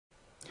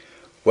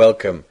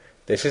Welcome.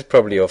 This is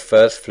probably your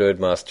first Fluid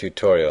Mask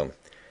tutorial,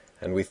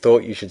 and we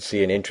thought you should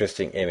see an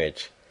interesting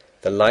image.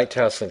 The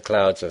lighthouse and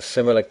clouds of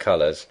similar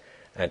colors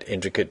and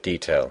intricate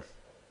detail.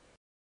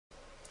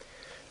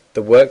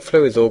 The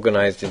workflow is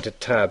organized into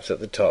tabs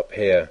at the top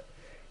here.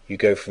 You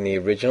go from the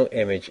original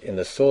image in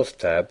the Source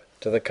tab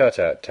to the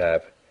Cutout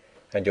tab,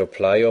 and you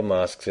apply your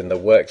masks in the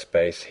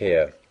workspace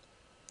here.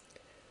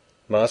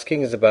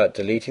 Masking is about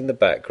deleting the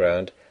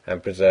background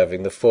and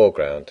preserving the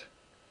foreground.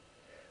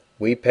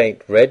 We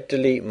paint red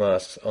delete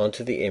masks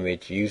onto the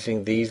image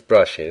using these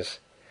brushes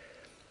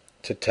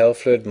to tell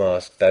Fluid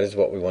Mask that is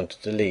what we want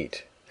to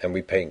delete, and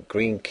we paint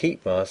green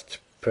keep masks to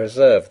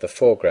preserve the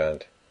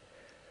foreground.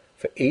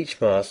 For each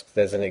mask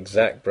there's an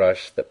exact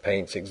brush that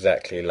paints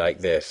exactly like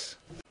this.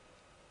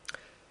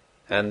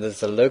 And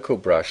there's a local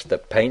brush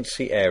that paints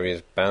the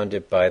areas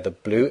bounded by the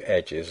blue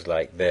edges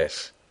like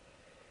this.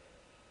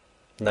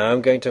 Now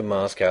I'm going to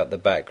mask out the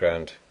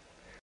background.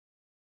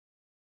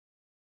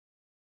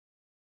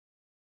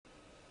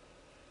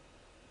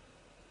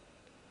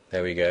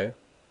 There we go.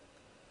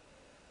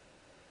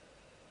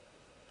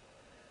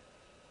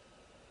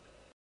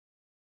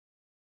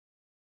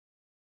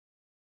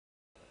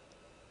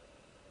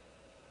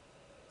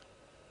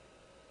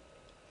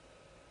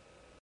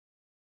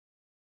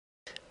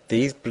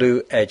 These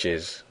blue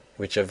edges,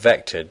 which are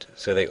vectored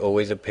so they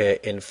always appear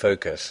in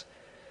focus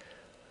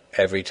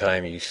every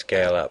time you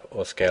scale up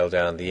or scale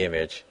down the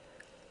image,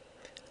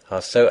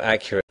 are so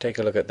accurate. Take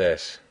a look at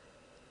this.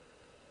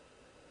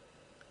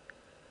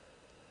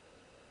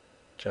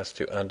 Just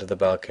to under the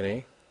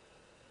balcony.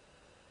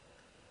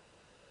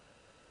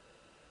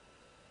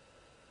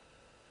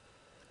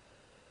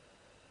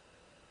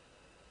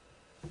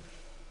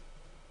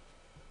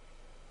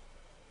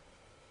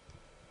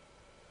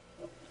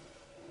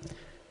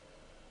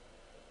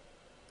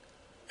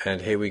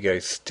 And here we go,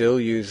 still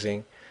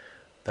using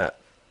that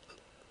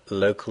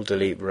local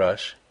delete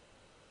brush.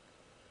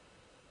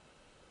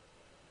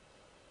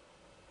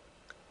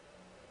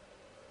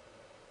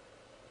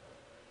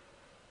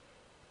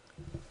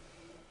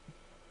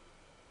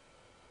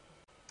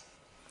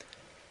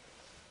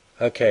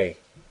 Okay,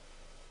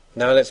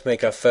 now let's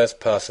make our first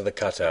pass of the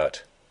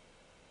cutout.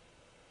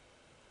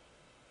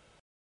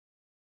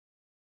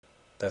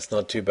 That's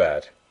not too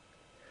bad.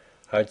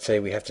 I'd say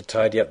we have to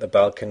tidy up the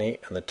balcony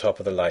and the top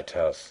of the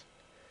lighthouse.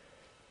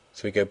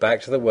 So we go back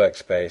to the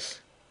workspace.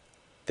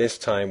 This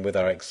time with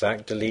our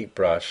exact delete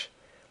brush,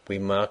 we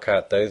mark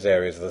out those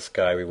areas of the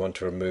sky we want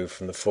to remove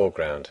from the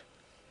foreground.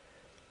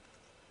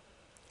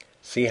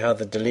 See how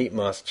the delete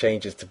mask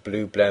changes to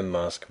blue blend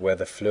mask where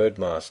the Fluid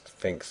Mask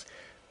thinks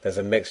there's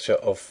a mixture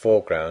of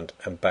foreground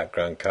and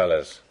background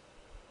colors.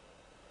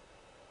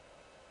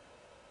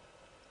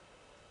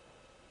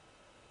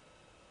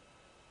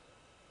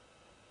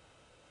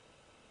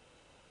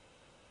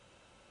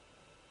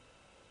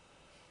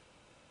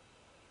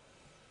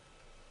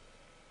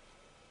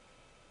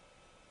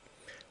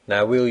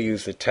 Now we'll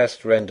use the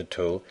Test Render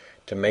tool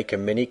to make a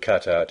mini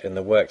cutout in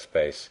the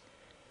workspace.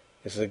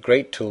 This is a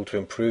great tool to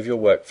improve your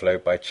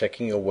workflow by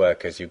checking your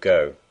work as you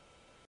go.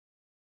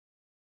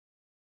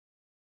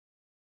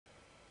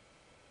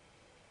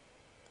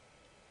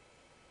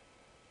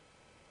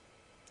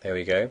 There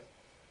we go.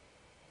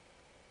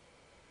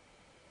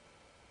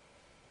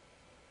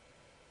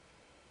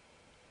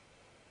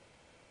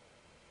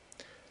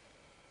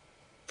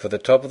 For the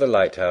top of the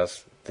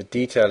lighthouse, the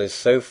detail is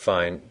so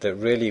fine that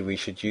really we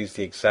should use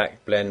the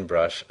exact blend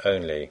brush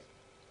only.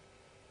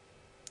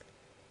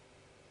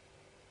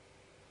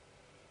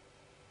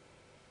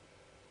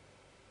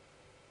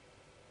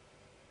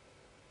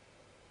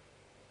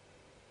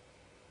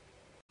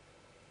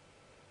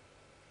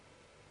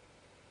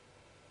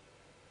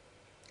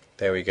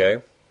 There we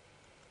go.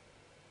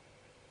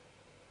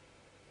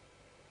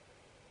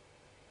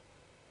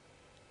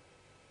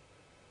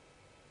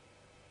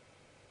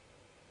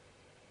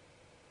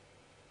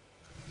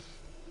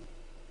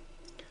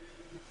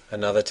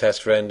 Another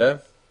test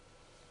render.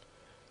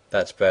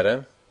 That's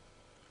better.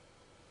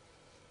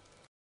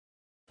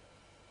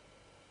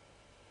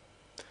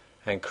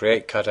 And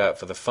create cutout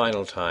for the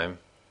final time.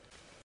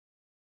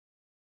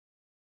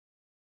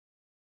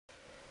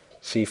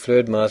 See,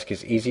 Fluid Mask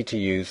is easy to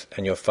use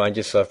and you'll find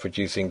yourself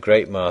producing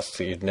great masks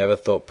that you'd never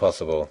thought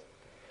possible.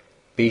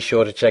 Be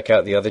sure to check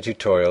out the other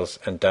tutorials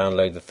and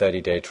download the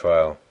 30-day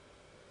trial.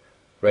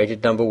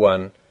 Rated number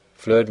 1,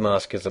 Fluid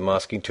Mask is the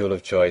masking tool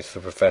of choice for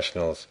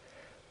professionals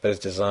that is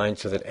designed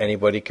so that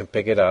anybody can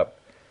pick it up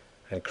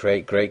and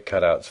create great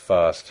cutouts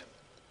fast.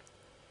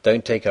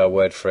 Don't take our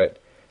word for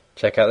it.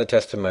 Check out the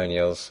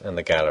testimonials and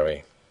the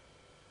gallery.